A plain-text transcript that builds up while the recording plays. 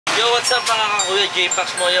Yo, what's up mga kakuya,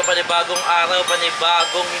 Jhaypucks mo yung panibagong araw,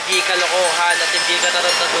 panibagong hindi kalokohan at hindi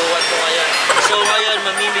katarataduan ko ngayon. So ngayon,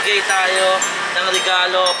 mamimigay tayo ng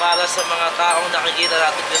regalo para sa mga taong nakikita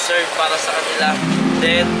natin deserve para sa kanila.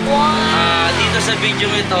 Then, dito sa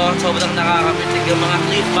video ito, sobrang nakakapitig yung mga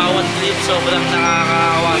clip, bawat clip, sobrang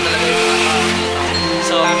nakakawa talaga yung mga nakakita.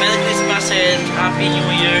 So, Merry Christmas and Happy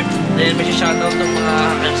New Year. Then, may shoutout ng mga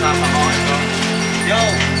kasama ko. Ito. Yo!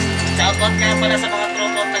 Shoutout kaya pala sa mga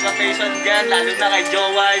tropa taga-fashion dyan, lalo na kay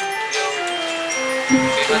Jowan.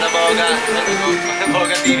 Kay Manaboga.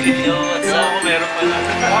 Manaboga TV. Yo, what's up? Meron pala. Sa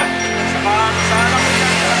anak ko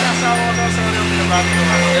yan, asawa ko sa mga pinabagi ko.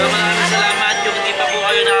 Yo, maraming salamat. Yung hindi pa po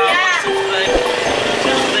kayo nakapag-subscribe.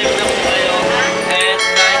 Subscribe na po kayo. And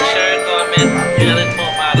like, share, comment. Yun na rin po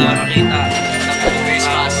para makita ng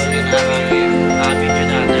Christmas. Video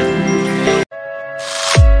natin.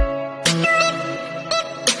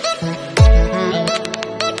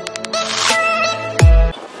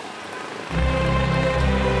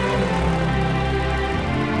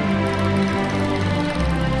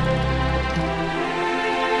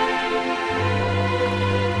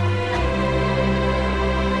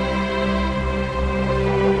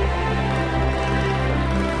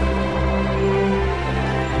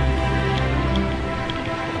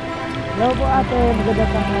 Hello po ate,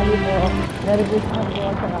 magandang tanghali po. Merry Christmas po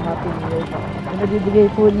at saka Happy New Year po. Yung nabibigay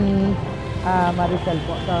po ni Maricel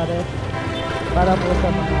po, sorry. Para po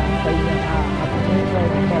sa mga kanyang Happy New Year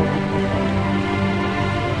and Merry Christmas.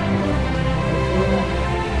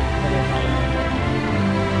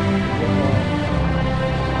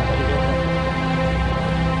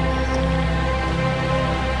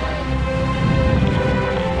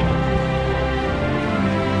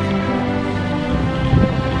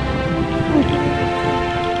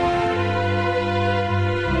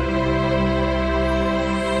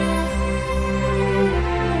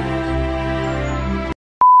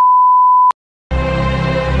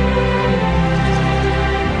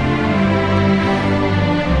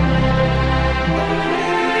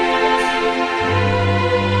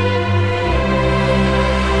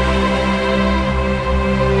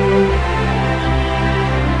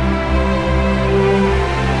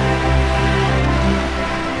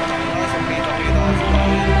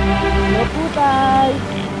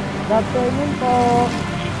 Good afternoon po.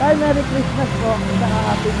 Tay, Merry Christmas po. Saka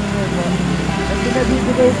Happy New Year po. At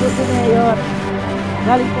pinabibigay po si Mayor.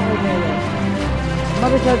 Galing po kay Mayor.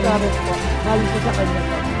 Maricel Carlos po. Galing po sa kanya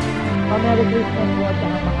po. Merry Christmas po at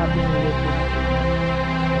saka Happy New Year po.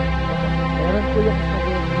 Meron po yung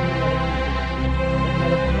sabihin po nila.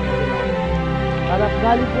 Parang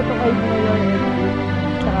galing po ito kay Mayor and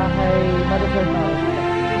saka kay Maricel Carlos po.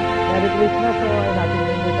 Merry Christmas po. Ay natin yung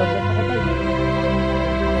New Year sa katay.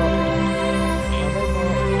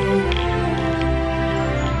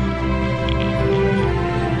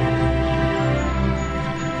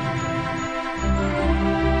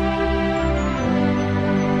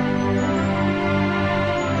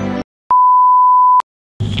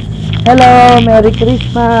 Hello, Merry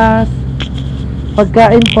Christmas.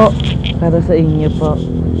 Pagkain po para sa inyo po.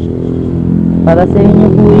 Para sa inyo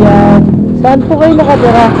po yan. Saan po kayo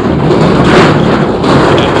nakatira?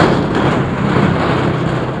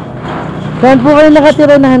 Saan po kayo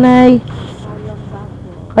nakatira, nanay?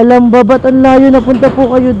 Kalamba. Ba't ang layo napunta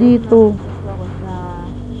po kayo dito?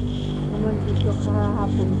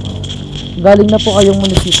 Galing na po kayong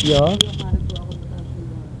munisipyo?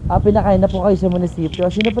 Pinakain na po kayo sa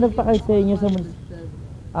munisipyo. Sino po nagpakain sa inyo sa munisipyo?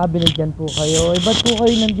 Binigyan po kayo. Ba't po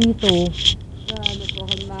kayo nandito? Ano po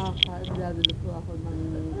ako nakakadalo po ako ng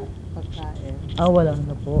pagkain. Wala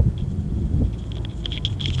na po.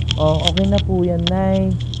 Okay na po yan,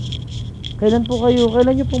 nay. Kailan po kayo?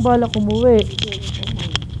 Kailan nyo pong balak umuwi?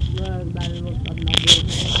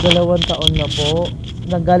 2 taon na po.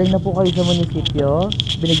 Nanggaling na po kayo sa munisipyo?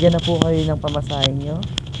 Binigyan na po kayo ng pamasahe nyo?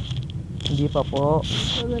 Hindi pa po.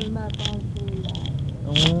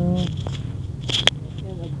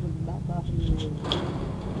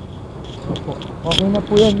 Okay na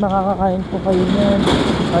po yan. Makakakain po kayo yan.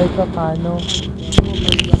 Kahit pa paano.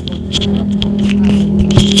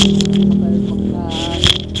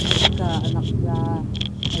 Anak niya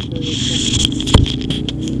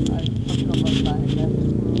ay pagkababae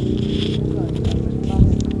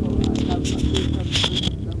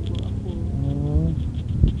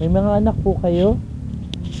may mga anak po kayo?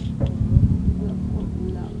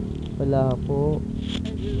 Wala po.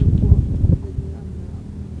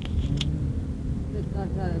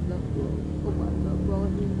 Nagkasala po. Kumata po ako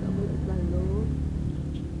sa lalo.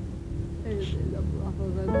 Ayun nila po ako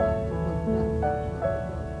nagkakain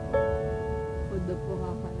pagkakasala. Punta po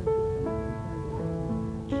kakain sa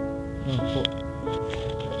Opo.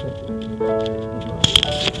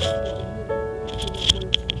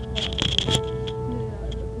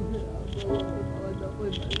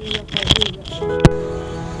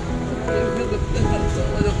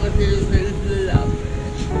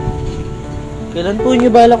 Kailan po niyo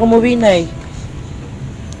balak umuwi, Nay?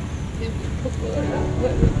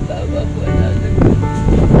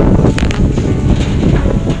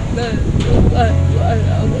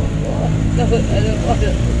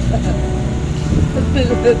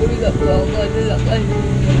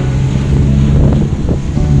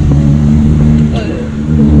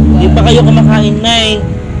 Di pa kayo kumakain, Nay.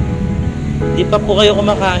 Di pa po kayo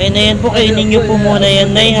kumakain. Ayan po, kainin niyo po muna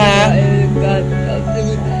yan, Nay, ha?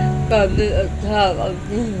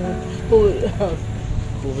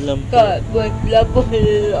 Kulang po. Wala po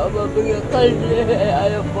nila mabigyan kasi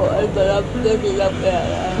ayaw po ay marami na nila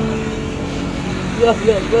pera. Wala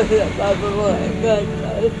po nila mabigyan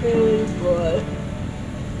kasi po.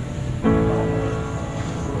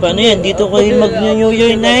 Paano yan? Dito kayo mag-New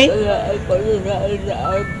Year, Nay?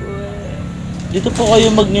 Dito po kayo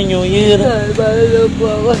mag-New Year. Balo po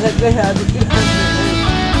ako sa kasabi ko.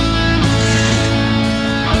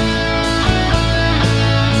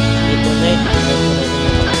 Dito, Nay.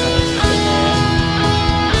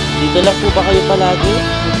 Dito lang po ba kayo palagi?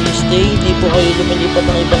 Mag-stay? Hindi po kayo lumilipat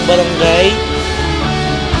ng ibang barangay?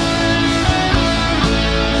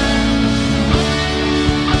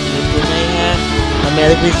 Dito, Nay, ha?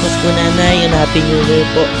 Merry Christmas po, Nanay, and Happy New Year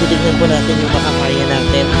po. Titignan po natin yung makakaya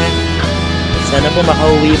natin, ha? Sana po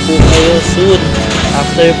makauwi po kayo soon.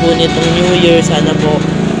 After po nitong New Year, sana po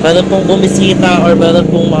para pong bumisita or para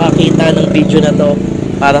pong makakita ng video na to,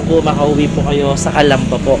 para po makauwi po kayo sa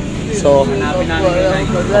Calamba po. So, Hanapin namin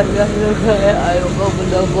yung ayaw ko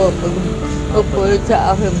muna po pagpulit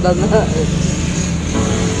sa aking mga.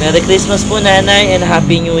 Merry Christmas po, Nanay, and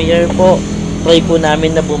Happy New Year po. Try po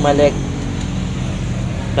namin na bumalik.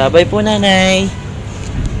 Bye-bye po, Nanay.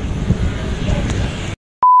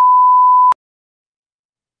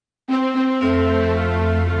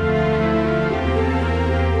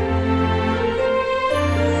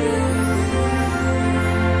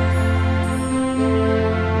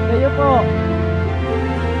 Kayo po.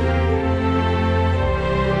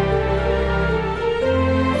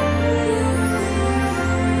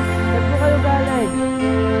 Saan po kayo galing?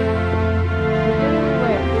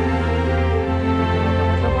 Umuwe.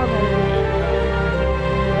 Ito po,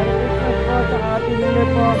 Merry Christmas po, saka Happy New Year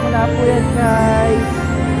po. Mula po yan kay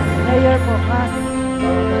Mayor po, ha?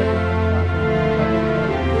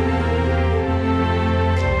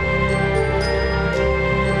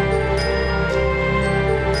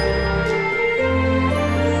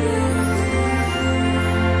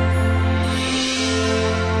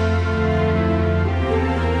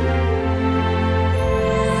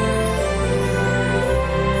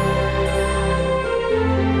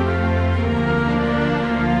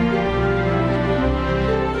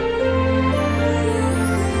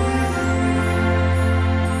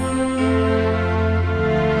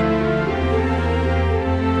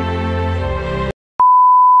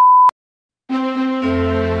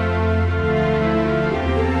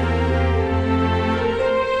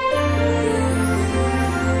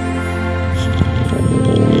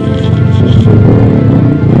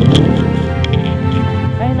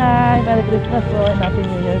 Merry Christmas po and Happy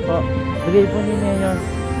New Year po. Bigay po ni Mayor.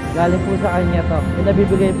 Galing po sa kanya to.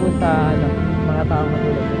 Pinabibigay po sa mga taong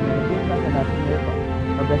matulog. Merry Christmas and Happy New Year po.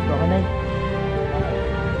 God-bless po, Kanay.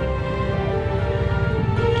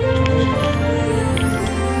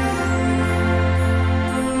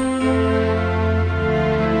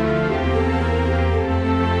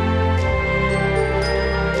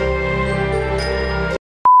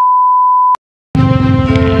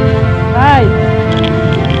 Tay!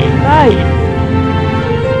 Tay!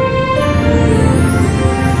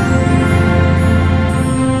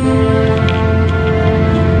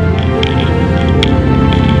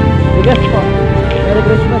 Bigas po. Merry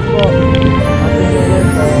Christmas po. Happy New Year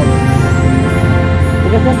po.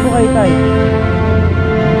 Bigasan po kayo, Tay.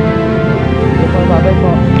 Sige po, babay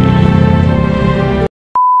po.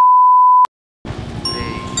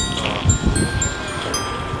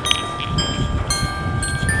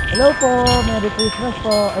 Hello po, Merry Christmas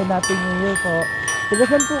po and Happy New Year po.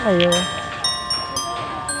 Tigasan po kayo?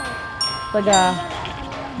 Taga?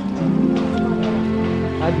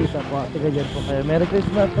 Dito po, taga dyan po kayo. Merry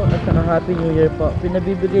Christmas po at saka Happy New Year po.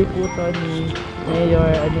 Pinabibigay po to ni Mayor,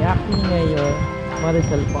 ni Acting Mayor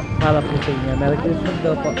Maricel po, para po sa inyo. Merry Christmas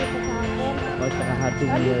daw po. At saka Happy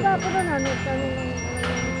New Year po.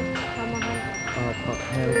 Opo,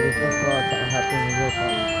 Merry Christmas po at saka Happy New Year po.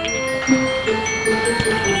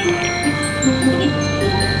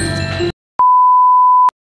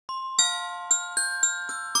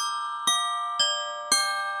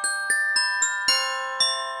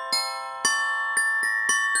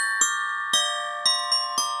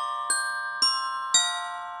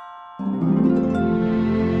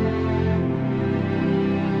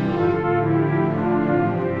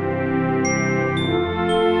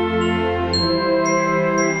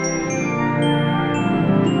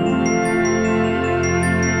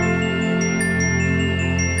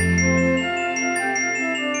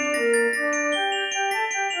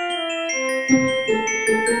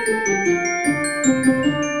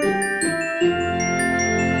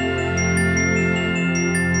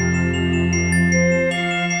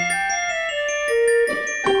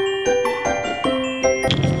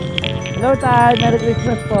 Hello Tay, Merry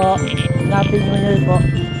Christmas po. Happy New Year po.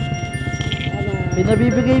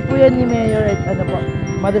 Pinabibigay po yan ni Mayor at ano po,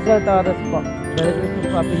 Madasal Torres po. Merry Christmas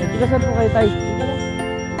po, Happy New Year. Tiga saan po kayo Tay?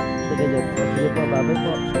 Sige dyan po. Sige po, babay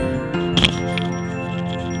po.